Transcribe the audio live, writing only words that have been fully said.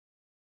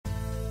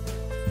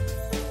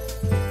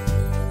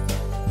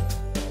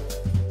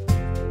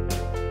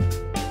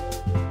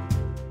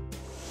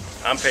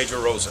I'm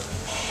Pedro Rosa.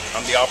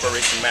 I'm the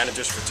operation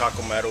manager for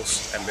Taco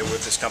Metals and been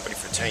with this company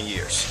for 10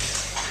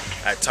 years.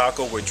 At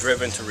Taco, we're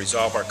driven to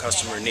resolve our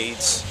customer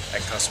needs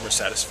and customer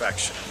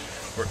satisfaction.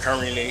 We're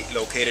currently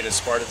located in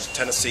Sparta,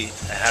 Tennessee,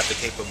 and have the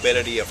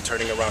capability of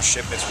turning around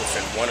shipments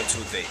within 1 or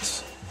 2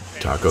 days.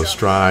 Taco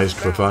strives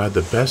to provide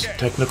the best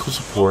technical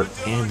support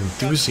and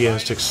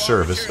enthusiastic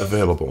service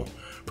available,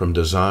 from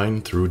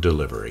design through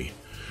delivery.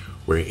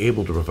 We're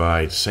able to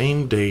provide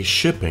same-day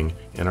shipping,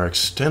 and our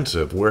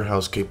extensive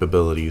warehouse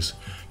capabilities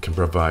can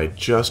provide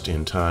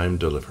just-in-time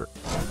delivery.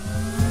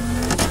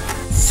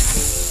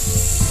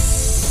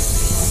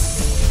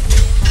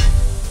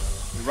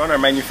 We run our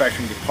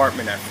manufacturing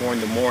department at 4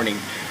 in the morning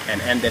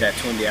and end it at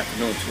 2 in the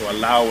afternoon to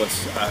allow us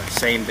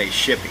same-day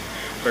shipping,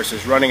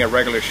 versus running a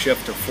regular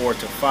shift of 4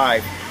 to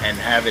 5 and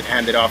have it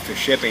handed off to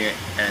shipping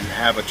and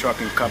have a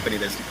trucking company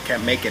that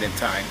can't make it in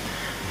time.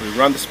 We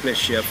run the split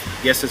shift,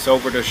 gets us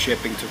over to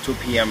shipping to 2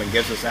 p.m. and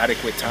gives us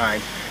adequate time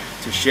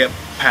to ship,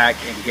 pack,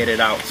 and get it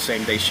out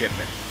same-day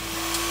shipment.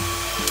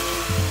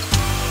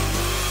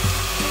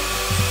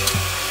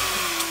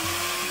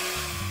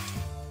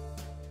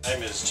 My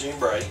name is Gene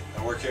Bray.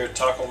 I work here at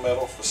Taco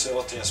Metal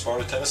facility in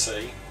Sparta,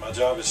 Tennessee. My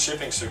job is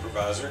shipping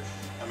supervisor.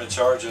 I'm in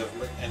charge of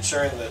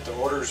ensuring that the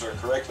orders are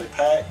correctly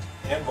packed,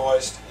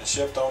 invoiced, and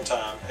shipped on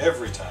time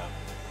every time.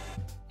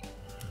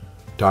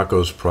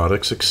 Taco's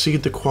products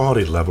exceed the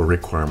quality level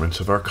requirements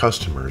of our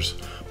customers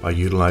by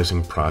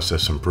utilizing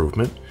process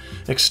improvement,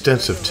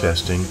 extensive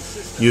testing,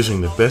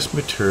 using the best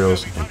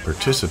materials, and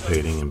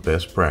participating in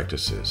best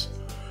practices.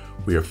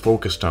 We are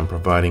focused on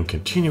providing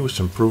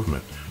continuous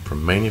improvement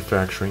from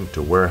manufacturing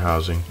to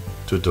warehousing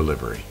to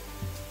delivery.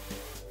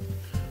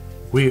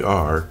 We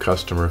are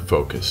customer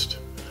focused.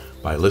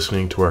 By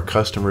listening to our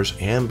customers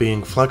and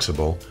being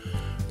flexible,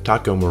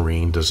 Taco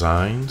Marine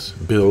designs,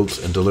 builds,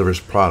 and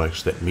delivers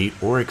products that meet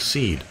or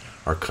exceed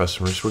our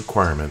customers'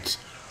 requirements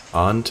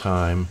on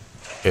time,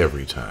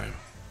 every time.